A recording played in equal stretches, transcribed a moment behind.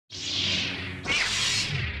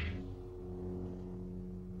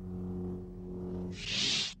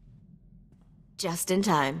Just in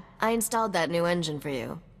time. I installed that new engine for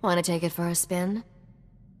you. Want to take it for a spin?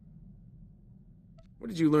 Where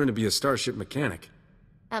did you learn to be a starship mechanic?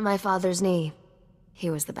 At my father's knee. He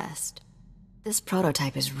was the best. This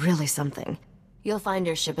prototype is really something. You'll find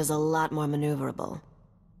your ship is a lot more maneuverable.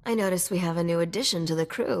 I noticed we have a new addition to the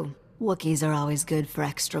crew. Wookiees are always good for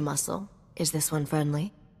extra muscle. Is this one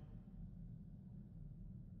friendly?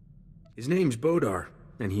 His name's Bodar,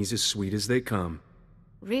 and he's as sweet as they come.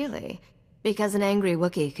 Really? Because an angry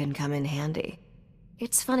Wookiee can come in handy.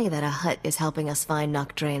 It's funny that a Hutt is helping us find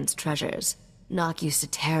Nock Draen's treasures. Nock used to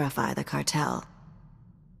terrify the cartel.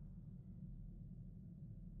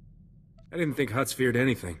 I didn't think Hutts feared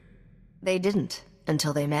anything. They didn't,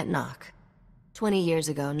 until they met Nock. 20 years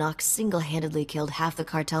ago, Nock single-handedly killed half the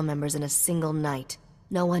cartel members in a single night.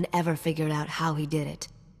 No one ever figured out how he did it.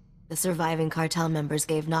 The surviving cartel members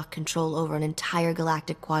gave Nock control over an entire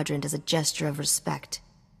galactic quadrant as a gesture of respect.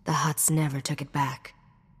 The Hutts never took it back.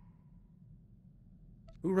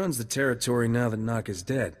 Who runs the territory now that Nock is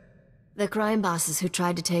dead? The crime bosses who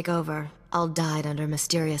tried to take over all died under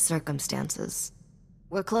mysterious circumstances.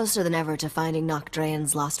 We're closer than ever to finding Nock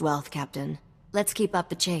Draen's lost wealth, Captain. Let's keep up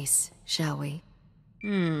the chase, shall we?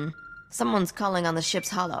 Someone's calling on the ship's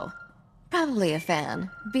holo. Probably a fan.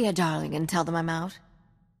 Be a darling and tell them I'm out.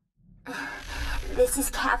 This is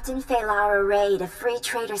Captain Phalara Raid of Free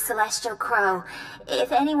Trader Celestial Crow.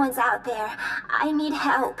 If anyone's out there, I need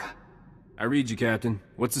help. I read you, Captain.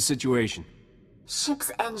 What's the situation?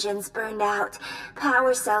 Ship's engines burned out,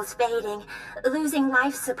 power cells fading, losing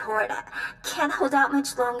life support. Can't hold out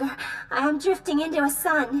much longer. I am drifting into a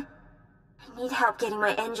sun. I need help getting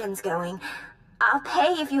my engines going. I'll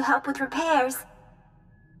pay if you help with repairs.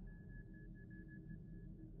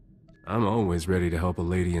 I'm always ready to help a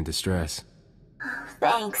lady in distress.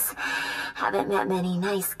 Thanks. Haven't met many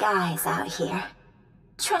nice guys out here.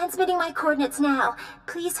 Transmitting my coordinates now.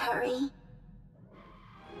 Please hurry.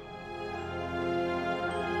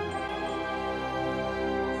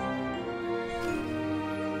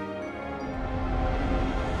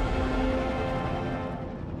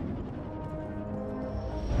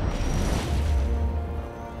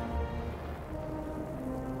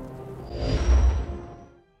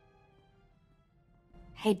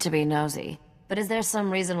 Hate to be nosy, but is there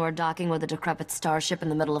some reason we're docking with a decrepit starship in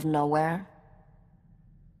the middle of nowhere?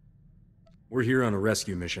 We're here on a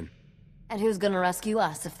rescue mission. And who's gonna rescue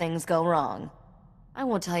us if things go wrong? I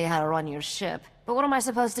won't tell you how to run your ship, but what am I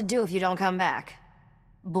supposed to do if you don't come back?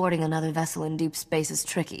 Boarding another vessel in deep space is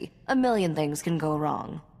tricky. A million things can go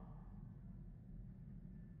wrong.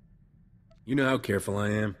 You know how careful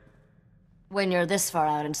I am. When you're this far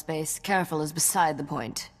out in space, careful is beside the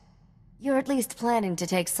point. You're at least planning to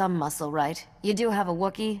take some muscle, right? You do have a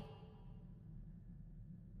Wookiee?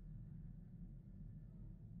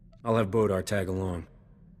 I'll have Bodar tag along.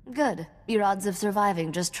 Good. Your odds of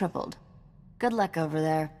surviving just tripled. Good luck over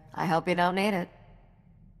there. I hope you don't need it.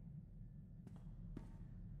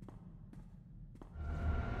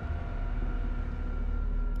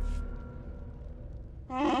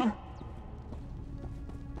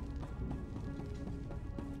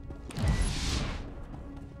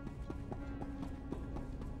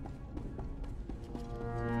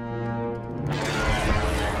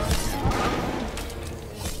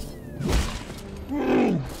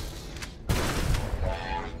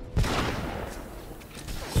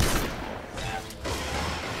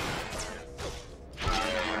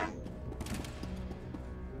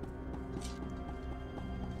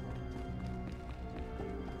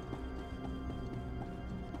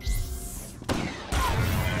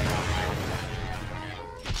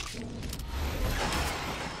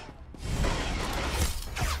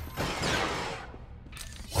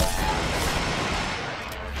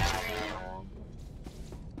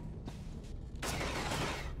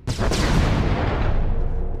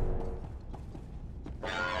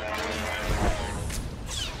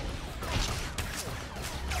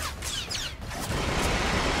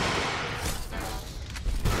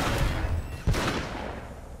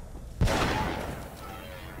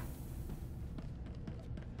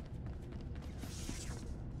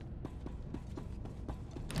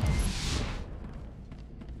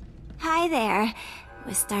 Hi there.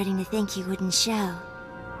 Was starting to think you wouldn't show.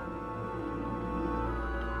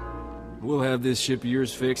 We'll have this ship of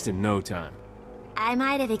yours fixed in no time. I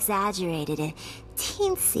might have exaggerated a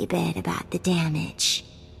teensy bit about the damage.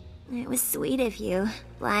 It was sweet of you,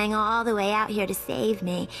 flying all the way out here to save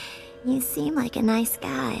me. You seem like a nice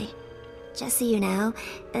guy. Just so you know,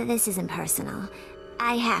 this isn't personal.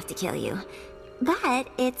 I have to kill you. But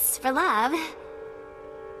it's for love.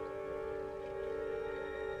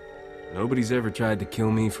 Nobody's ever tried to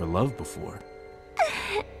kill me for love before.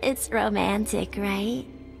 It's romantic, right?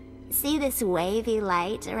 See this wavy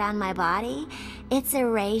light around my body? It's a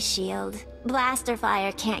ray shield. Blaster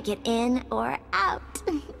fire can't get in or out.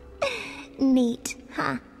 Neat,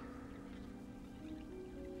 huh?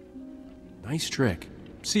 Nice trick.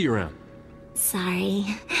 See you around. Sorry,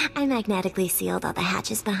 I magnetically sealed all the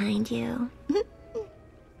hatches behind you.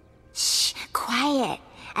 Shh, quiet.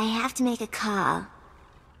 I have to make a call.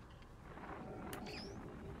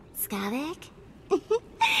 Skavak?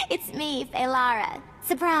 It's me, Lara.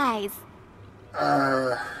 Surprise.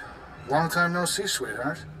 Long time no see,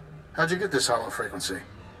 sweetheart. How'd you get this hollow frequency?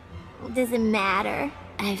 Does it matter?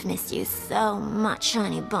 I've missed you so much,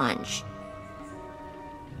 Honeybunch.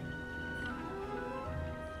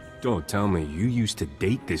 Don't tell me you used to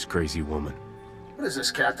date this crazy woman. What is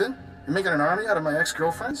this, Captain? You're making an army out of my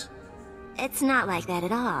ex-girlfriends? It's not like that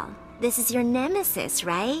at all. This is your nemesis,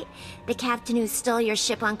 right? The captain who stole your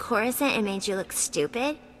ship on Coruscant and made you look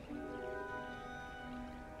stupid?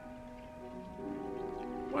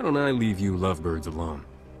 Why don't I leave you lovebirds alone?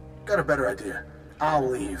 Got a better idea. I'll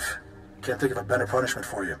leave. Can't think of a better punishment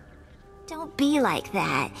for you. Don't be like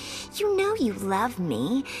that. You know you love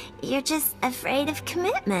me. You're just afraid of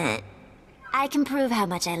commitment. I can prove how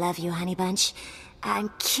much I love you, Honeybunch. I'm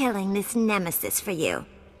killing this nemesis for you.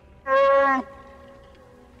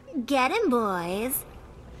 Get him, boys.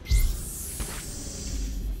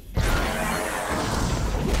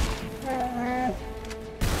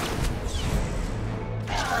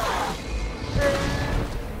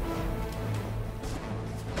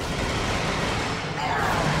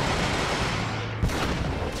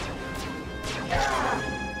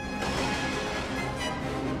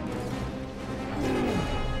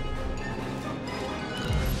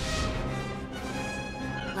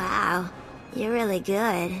 Wow, you're really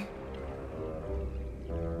good.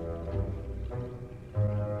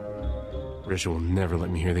 Risha will never let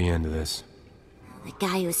me hear the end of this. The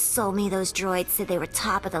guy who sold me those droids said they were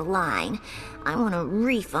top of the line. I want a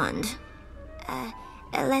refund.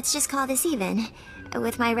 Let's just call this even.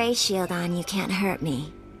 With my ray shield on, you can't hurt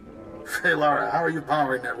me. Hey, Lara, how are you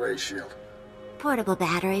powering that ray shield? Portable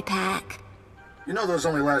battery pack. You know those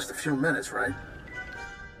only last a few minutes, right?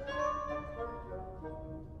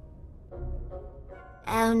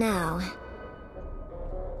 Oh no.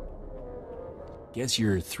 Guess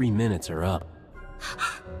your 3 minutes are up.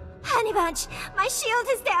 Honeybunch, my shield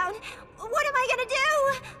is down. What am I gonna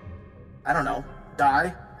do? I don't know.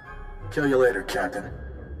 Die? Kill you later, Captain.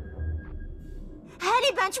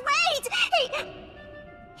 Honeybunch, wait!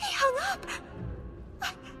 He hung up.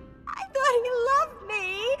 I thought he loved me.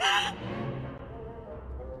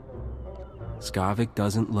 Skavak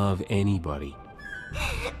doesn't love anybody.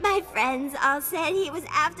 My friends all said he was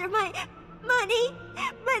after my money,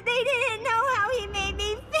 but they didn't know how he made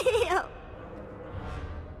me feel.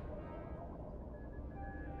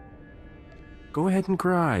 Go ahead and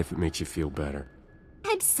cry if it makes you feel better.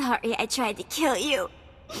 I'm sorry I tried to kill you.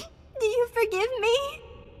 Do you forgive me?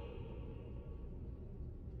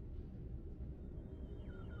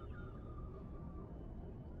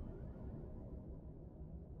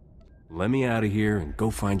 Let me out of here and go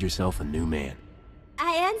find yourself a new man.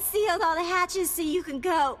 I unsealed all the hatches so you can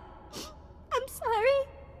go. I'm sorry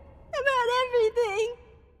about everything.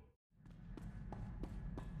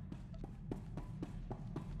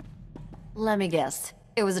 Let me guess.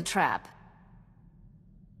 It was a trap.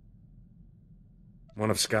 One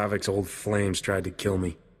of Skavak's old flames tried to kill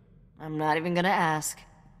me. I'm not even gonna ask.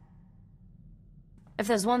 If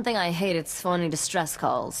there's one thing I hate, it's phony distress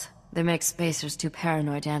calls. They make spacers too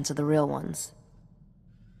paranoid to answer the real ones.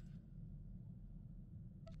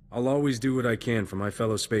 I'll always do what I can for my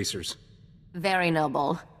fellow spacers. Very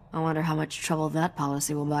noble. I wonder how much trouble that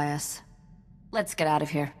policy will buy us. Let's get out of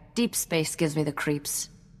here. Deep space gives me the creeps.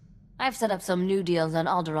 I've set up some new deals on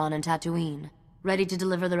Alderaan and Tatooine. Ready to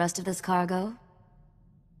deliver the rest of this cargo?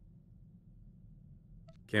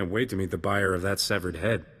 Can't wait to meet the buyer of that severed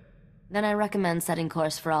head. Then I recommend setting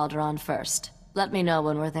course for Alderaan first. Let me know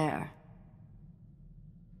when we're there.